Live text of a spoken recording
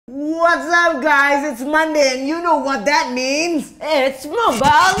What's up, guys? It's Monday, and you know what that means. It's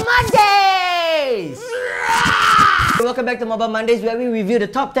Mobile Mondays! Welcome back to Mobile Mondays, where we review the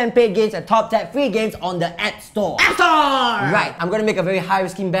top 10 paid games and top 10 free games on the App Store. App Store! Right, I'm gonna make a very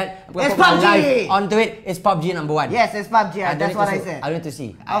high-risk bet. I'm gonna It's put my PUBG! life onto it. It's PUBG number one. Yes, it's PUBG. That's what I said. I need to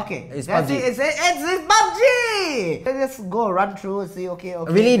see. Okay, It's that's PUBG. it. It's PUBG. Let's go run through and see. Okay.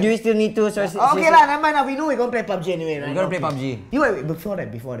 Really? Do you still need to? Okay lah, never mind. We know we're gonna play PUBG anyway, right? We're gonna play PUBG. You wait. Before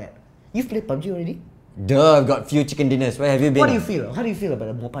that. You've played PUBG already? Duh, I've got few chicken dinners. Where have you been? What do you feel? How do you feel about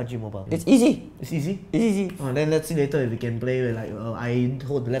the PUBG Mobile? It's easy. It's easy? It's easy. Oh, then let's see later if we can play with like I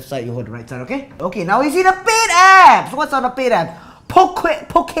hold the left side, you hold the right side, okay? Okay, now we see the paid apps. What's on the paid app? Poke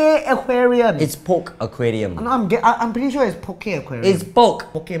Aquarium. It's Poke Aquarium. No, I'm pretty sure it's Poke Aquarium. It's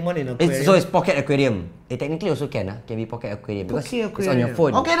Poke. Pokemon in aquarium. So it's Pocket Aquarium. It technically also can be Pocket Aquarium because it's on your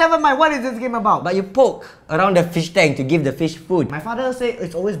phone. Okay, never mind. What is this game about? But you poke around the fish tank to give the fish food. My father said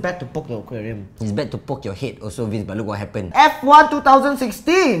it's always bad to poke the aquarium. It's bad to poke your head also, Vince, but look what happened. F1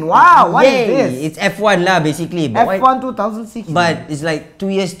 2016. Wow, what is this? It's F1 lah basically. But F1 2016. But it's like 2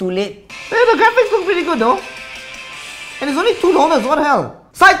 years too late. Hey, the graphics look pretty good though. And it's only $2. What the hell?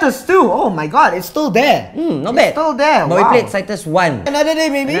 Citus 2. Oh my god, it's still there. Not bad. It's still there. But wow. we played Citus 1. Another day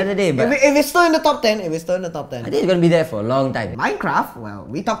maybe. Another day, but if it's still in the top 10, I think it's gonna be there for a long time. Minecraft, well,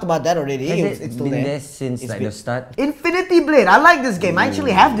 we talked about that already. It's still been there since like the start. Infinity Blade. I like this game. I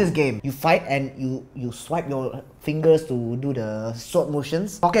actually have this game. You fight and you swipe your fingers to do the sword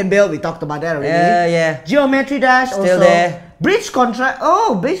motions. Pocket Build, we talked about that already. Yeah. Geometry Dash Still also. there. Bridge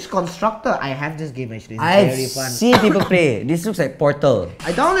Constructor. I have this game actually. It's very fun. I've seen people play. This looks like Portal.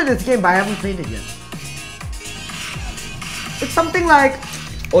 I downloaded this game, but I haven't played it yet. It's something like...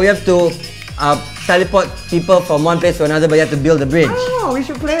 Oh, you have to teleport people from one place to another, but you have to build a bridge. Oh, we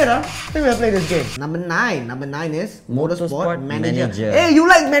should play it, huh? I think we'll play this game. Number 9 is Motorsport Manager. Hey, you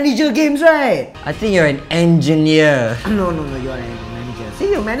like manager games, right? I think you're an engineer. No, you're a manager. See,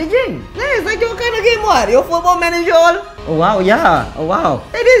 you're managing. Yeah, it's like your kind of game, what? Your football manager all? Oh wow, yeah. Oh wow.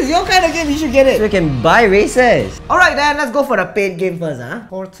 It is your kind of game, you should get it. So you can buy races. Alright then, let's go for the paid game first, huh?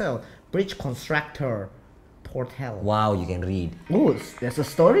 Portal. Bridge Constructor. Portal. Wow, you can read. Ooh, there's a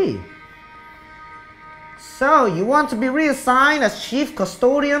story. So, you want to be reassigned as Chief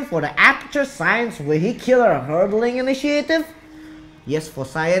Custodian for the Aperture Science Vehicular Hurdling Initiative? Yes, for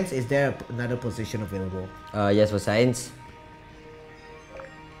science. Is there another position available? Yes, for science.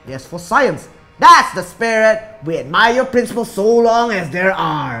 Yes, for science. That's the spirit. We admire your principles so long as they're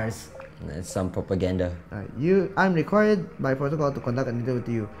ours. That's some propaganda. I'm required by protocol to conduct an interview with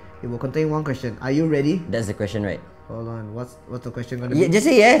you. It will contain one question. Are you ready? That's the question, right? Hold on. What's the question gonna be? Just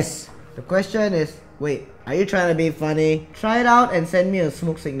say yes. The question is, wait, are you trying to be funny? Try it out and send me a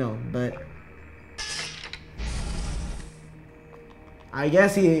smoke signal, but I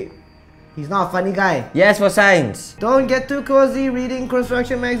guess he's not a funny guy. Yes, for science. Don't get too cozy reading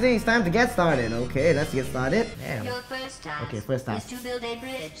construction magazine. It's time to get started. Okay, let's get started. Damn. Your first task is to build a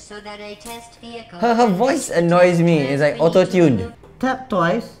bridge so that a test vehicle... Her voice annoys me. It's like auto-tuned. Tap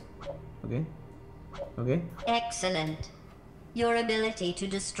twice. Okay. Excellent. Your ability to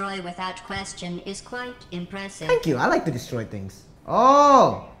destroy without question is quite impressive. Thank you. I like to destroy things.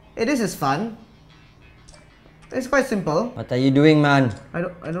 Oh, this is fun. It's quite simple. What are you doing, man? I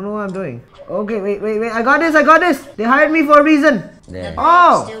don't know what I'm doing. Okay, wait. I got this. They hired me for a reason. There.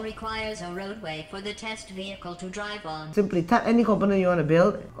 Oh! Still requires a roadway for the test vehicle to drive on. Simply tap any component you want to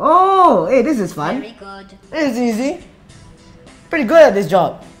build. Oh, hey, this is fun. Very good. It's easy. Pretty good at this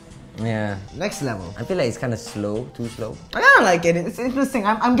job. Yeah. Next level. I feel like it's kind of slow, too slow. I kind of like it. It's interesting.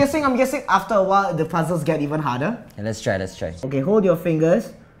 I'm guessing after a while the puzzles get even harder. Yeah, let's try. Okay, hold your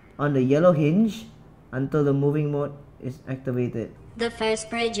fingers on the yellow hinge until the moving mode is activated. The first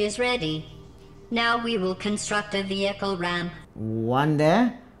bridge is ready. Now we will construct a vehicle ramp. One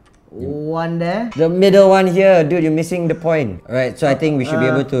there. The middle one here, dude, you're missing the point. Alright, so I think we should be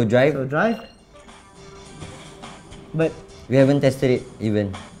able to drive. So drive. But we haven't tested it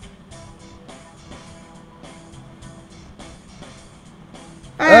even.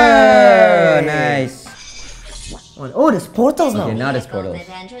 Hey! Oh, nice. Oh, there's portals now. Okay, now there's portals. That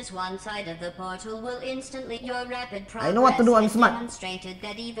enters one side of the portal will instantly. Your rapid progress I know what to do. I'm has smart. demonstrated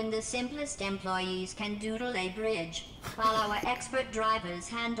that even the simplest employees can doodle a bridge, while our expert drivers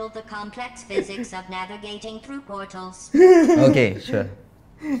handle the complex physics of navigating through portals. Okay, sure.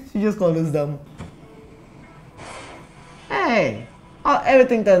 She just called us dumb. Hey, oh,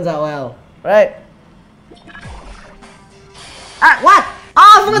 everything turns out well, right? What?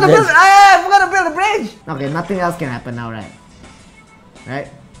 Oh, I forgot to build a bridge. Okay, nothing else can happen now, right? Right?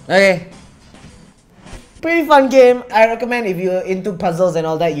 Okay. Pretty fun game. I recommend if you're into puzzles and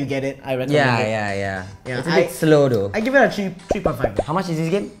all that, you get it. I recommend it. Yeah. Yeah, It's a bit slow though. I give it a 3.5. How much is this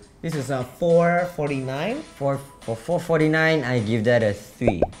game? This is a 4.49. For 4.49, I give that a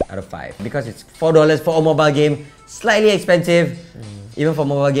 3 out of 5 because it's $4 for a mobile game. Slightly expensive, even for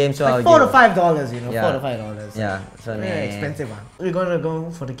mobile games. So Like I'll $4 to give $5, you know, Yeah. $4 to $5. Yeah, so Expensive one. We're gonna go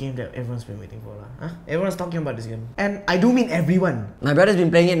for the game that everyone's been waiting for, lah. Huh? Everyone's talking about this game, and I do mean everyone. My brother's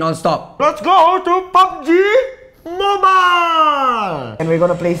been playing it non-stop. Let's go to PUBG Mobile, and we're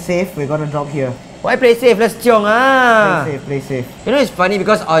gonna play safe. We're gonna drop here. Why play safe? Let's chiong Play safe. You know it's funny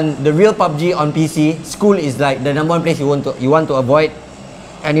because on the real PUBG on PC, school is like the number one place you want to avoid,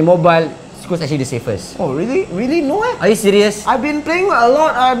 and in mobile, school's actually the safest. Oh, really? Really? No way. Are you serious? I've been playing a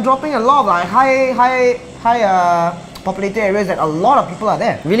lot. I'm dropping a lot of like high populated areas that a lot of people are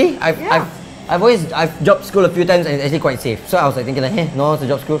there. Really? Yeah. I've dropped school a few times and it's actually quite safe. So I was like thinking like, hey, no one's to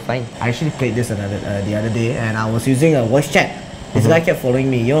drop school, fine. I actually played this the other day, and I was using a voice chat. This guy kept following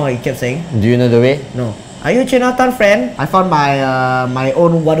me. You know what he kept saying? Do you know the way? No. Are you Chinatan friend? I found my my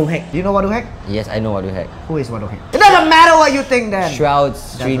own Wadu hack. Do you know Wadu hack? Yes, I know what you hack. Who is Wadu hack? It doesn't matter what you think then. Shroud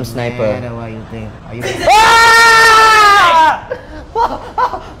Stream Sniper. Doesn't matter what you think. Are you? Ah!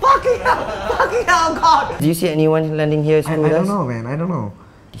 Fucking hell, God! Do you see anyone landing here? I don't know, man. I don't know.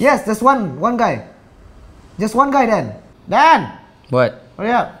 Yes, there's one guy. Just one guy, Dan. Dan! What?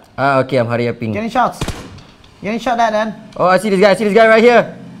 Hurry up. Okay, I'm hurry upping. Getting shots. Getting shot at, Dan. Oh, I see this guy. I see this guy right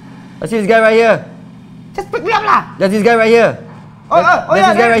here. I see this guy right here. Just pick me up, lah. There's this guy right here. Oh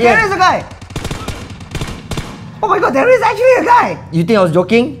yeah, there is a guy. Oh my God, there is actually a guy. You think I was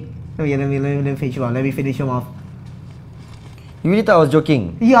joking? Oh yeah, let me finish him off. Let me finish him off. You really thought I was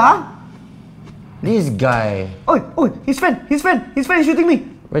joking? Yeah. This guy. Oh, his friend is shooting me.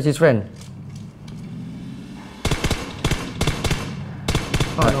 Where's his friend?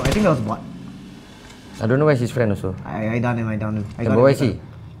 Oh no, I think that was bot. I don't know where's his friend also. I downed him. But where is he?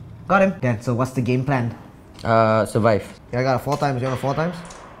 Got him. Then, so what's the game plan? Survive. Yeah, I got 4 times. You want 4 times?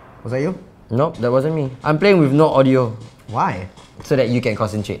 Was that you? Nope, that wasn't me. I'm playing with no audio Why? so that you can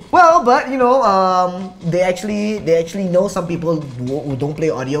concentrate. Well, but you know, they actually know some people who don't play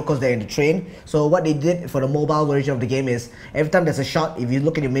audio because they're in the train. So what they did for the mobile version of the game is every time there's a shot, if you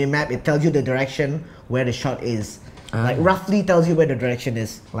look at your minimap, it tells you the direction where the shot is. Like roughly tells you where the direction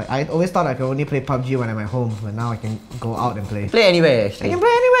is. Like I always thought I could only play PUBG when I'm at home, but now I can go out and play. Play anywhere I actually. can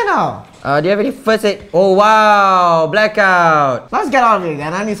play anywhere now. Do you have any first aid? Oh wow, blackout. Let's get out of here,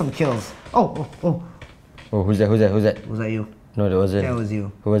 then. I need some kills. Oh. Oh, who's that? Was that you? No, that wasn't. That was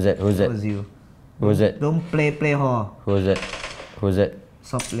you. Who was that? That was you. Who was that? Don't play whore. Who was that?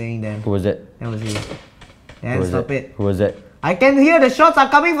 Stop playing then. Who was that? That was you. Then stop it. Who was that? I can hear the shots are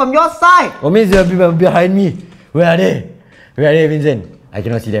coming from your side. Oh, means there are people behind me. Where are they, Vincent? I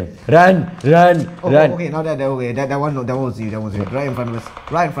cannot see them. Run! Oh, okay, now that okay. That one was you. Right in front of us.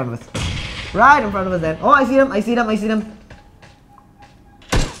 Right in front of us then. Oh, I see them.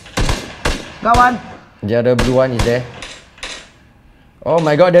 Got one. The other blue one is there. Oh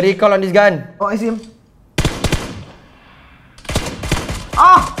my God, the recoil on this gun. Oh, I see him.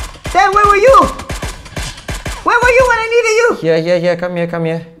 Ah! Dan, where were you? Where were you when I needed you? Here. Come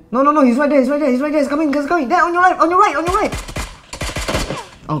here. No. He's right there. He's coming. Dan, on your right.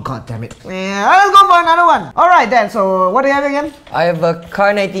 Oh God damn it. Yeah, let's go for another one. Alright then, so what do you have again? I have a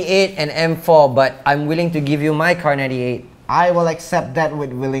Car 98 and M4, but I'm willing to give you my Car 98. I will accept that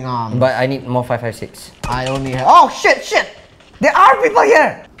with willing arms. But I need more 5.56. I only have... Oh shit! There are people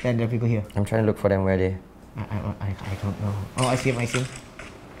here! Dan, there are people here. I'm trying to look for them. Where are they? I don't know. Oh, I see him.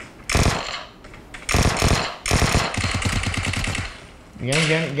 Get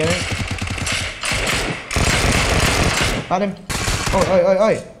him. Got him.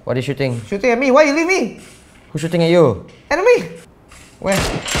 Oi. What are you shooting? Shooting at me. Why you leave me? Who's shooting at you? Enemy. Where?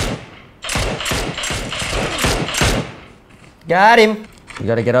 Got him. You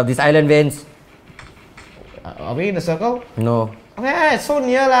gotta get off this island, Vince. Are we in the circle? No. Okay, so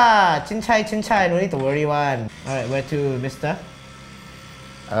near lah. Chin chai. No need to worry one. Alright, where to, mister?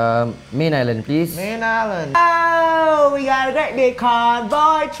 Main island, please. Main island. Oh, we got a great big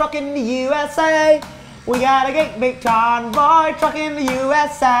convoy truck in the USA. We got a great big convoy truck in the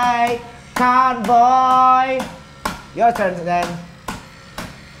USA. Convoy. Your turn then.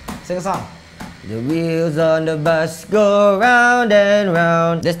 Sing a song. The wheels on the bus go round and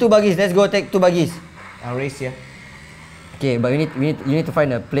round. There's 2 buggies. Let's go take 2 buggies. I'll race here. Okay, but you need to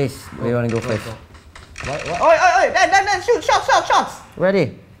find a place where you want to go first. What? Oi! Dan! Shoot! Shots! Where are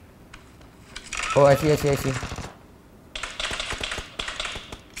they? Oh, I see.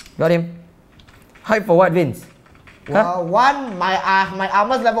 Got him. Hype for what, Vince? Well, one, my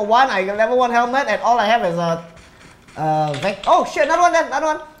armor's level 1, I got level 1 helmet, and all I have is a oh shit, another one then, another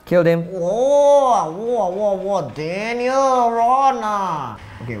one. Killed him. Whoa, Daniel, Rona.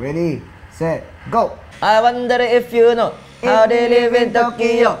 Okay, ready, set, go. I wonder if you know how they live in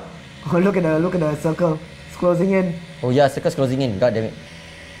Tokyo. Oh, look at the circle. It's closing in. Oh yeah, circle's closing in. God damn it.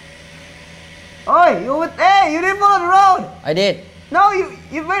 Oi, you didn't follow the road. I did. No,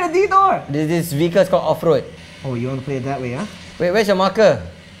 you made a detour. This vehicle's called off-road. Oh, you want to play it that way, huh? Wait, where's your marker?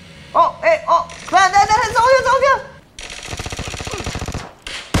 Oh, hey, oh, that's soldier.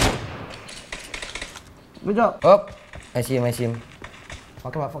 Good job. Oh, I see him.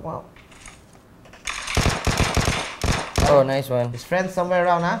 Fuck him up. Oh, nice one. His friend's somewhere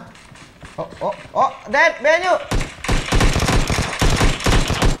around, huh? Oh, behind you.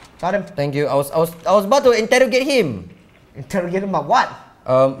 Got him. Thank you. I was about to interrogate him. Interrogate him about what?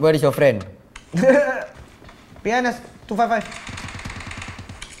 Where is your friend? Behind us, 255.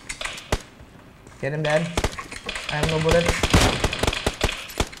 Get him, Dan. I have no bullets.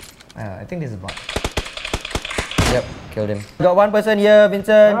 I think this is bot. Yep, killed him. Got one person here,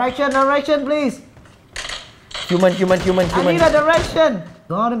 Vincent. Direction, please. Human. I need a direction.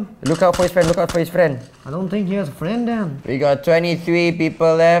 Got him. Look out for his friend. I don't think he has a friend, Dan. We got 23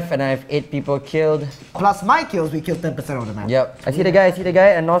 people left, and I have 8 people killed. Plus my kills, we killed 10% of the map. Yep. I see the guy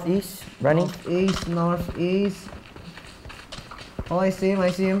at northeast running. Northeast. Oh, I see him.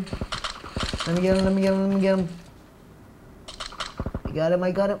 Let me get him.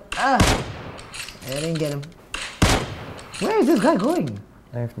 I got him. Ah! I didn't get him. Where is this guy going?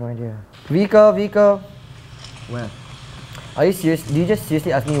 I have no idea. Vehicle. Where? Are you serious? Do you just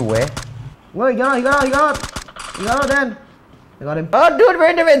seriously ask me where? Where? He got out, Dan. I got him. Oh, dude, we're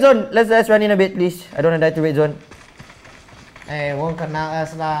in the red zone. Let's run in a bit, please. I don't want to die to red zone. Hey, won't kena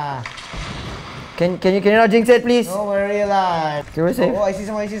us lah. Can you not jinx it, please? Don't worry lah. Okay, we're safe. Oh, I see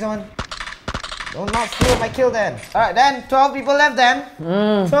someone. Don't not steal my kill, Dan. Alright, Dan. 12 people left, Dan.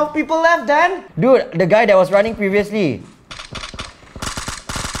 12 people left, Dan. Dude, the guy that was running previously.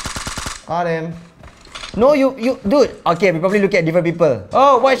 Got him. No, you, dude. Okay, we probably look at different people.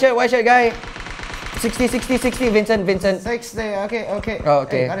 Oh, white shirt guy. 60, Vincent. 60, okay. Oh,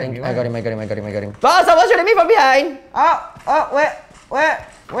 okay. Hey, I got him. Oh, someone shooting me from behind. Oh,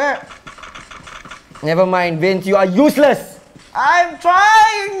 where? Never mind, Vince, you are useless. I'm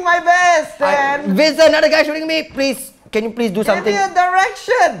trying my best, Dan. Vincent, another guy shooting me. Please, can you please do something? Give me a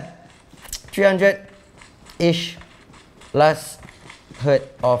direction. 300-ish. Last hurt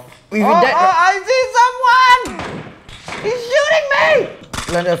off. I see someone. He's shooting me.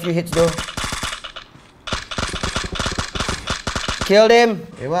 Landed a few hits though. Killed him.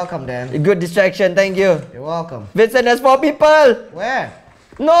 You're welcome, Dan. Good distraction, thank you. You're welcome. Vincent, there's 4 people. Where?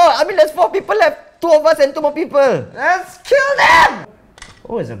 No, I mean there's 4 people left. 2 of us and 2 more people. Let's kill them.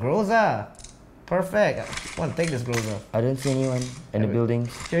 Oh, it's a Groza. Perfect. I want to take this Groza. I don't see anyone in the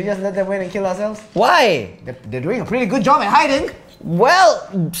buildings. Should we just let them win and kill ourselves? Why? They're doing a pretty good job at hiding. Well,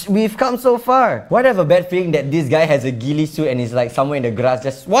 we've come so far. Why do I have a bad feeling that this guy has a ghillie suit and he's like somewhere in the grass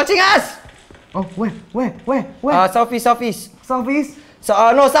just watching us? Oh, where? Southeast. Southeast? So,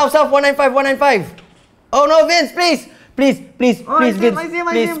 no, south, 195. Oh no, Vince, please, Vince. I see him.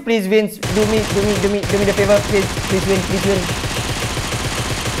 Please, Vince, do me the favor, please, Vince.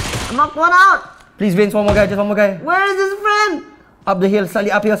 I knocked one out. Please, Vince, just one more guy. Where is his friend? Up the hill,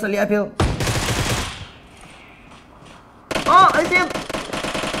 slightly uphill. Oh, I see him.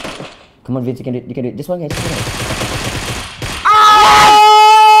 Come on, Vince, you can do it. Just one guy.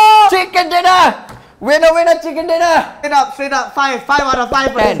 Oh! Chicken dinner! Winner, chicken dinner! Straight up, 5 out of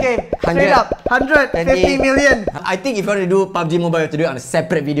 5 for this game. Straight up, 150 million. I think if you want to do PUBG Mobile, you have to do it on a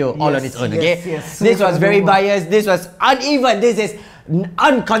separate video, all on its own, okay? Yes. This was very biased, this was uneven, this is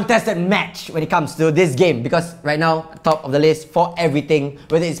uncontested match when it comes to this game, because right now, top of the list for everything,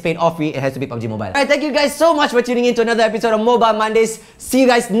 whether it's paid or free, it has to be PUBG Mobile. Alright, thank you guys so much for tuning in to another episode of Mobile Mondays. See you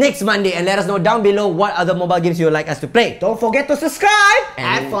guys next Monday and let us know down below what other mobile games you would like us to play. Don't forget to subscribe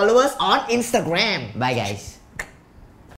and follow us on Instagram. Bye guys.